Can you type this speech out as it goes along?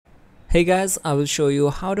Hey guys, I will show you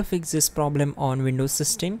how to fix this problem on Windows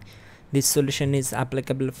system. This solution is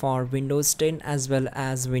applicable for Windows 10 as well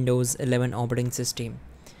as Windows 11 operating system.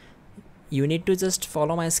 You need to just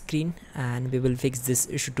follow my screen and we will fix this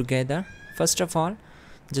issue together. First of all,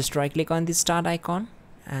 just right click on the start icon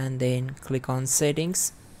and then click on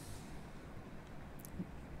settings.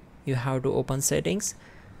 You have to open settings.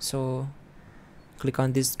 So click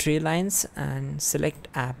on these three lines and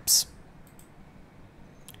select apps.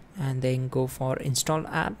 And then go for install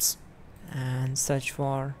apps and search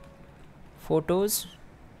for photos.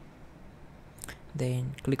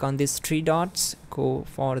 Then click on these three dots, go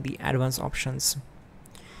for the advanced options.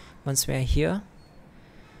 Once we are here,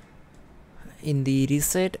 in the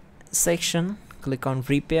reset section, click on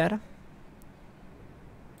repair.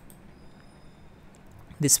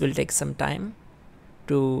 This will take some time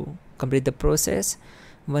to complete the process.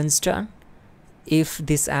 Once done, if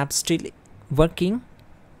this app still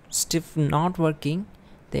not working,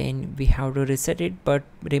 then we have to reset it, but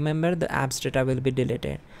remember the apps data will be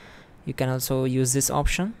deleted. You can also use this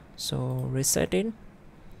option, so reset it,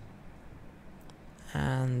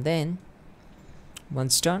 and then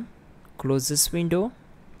once done, close this window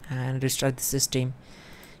and restart the system.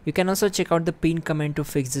 You can also check out the pin command to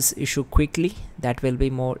fix this issue quickly. That will be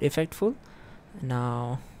more effective.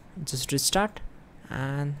 Now just restart,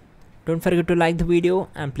 and don't forget to like the video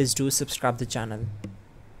and please do subscribe the channel.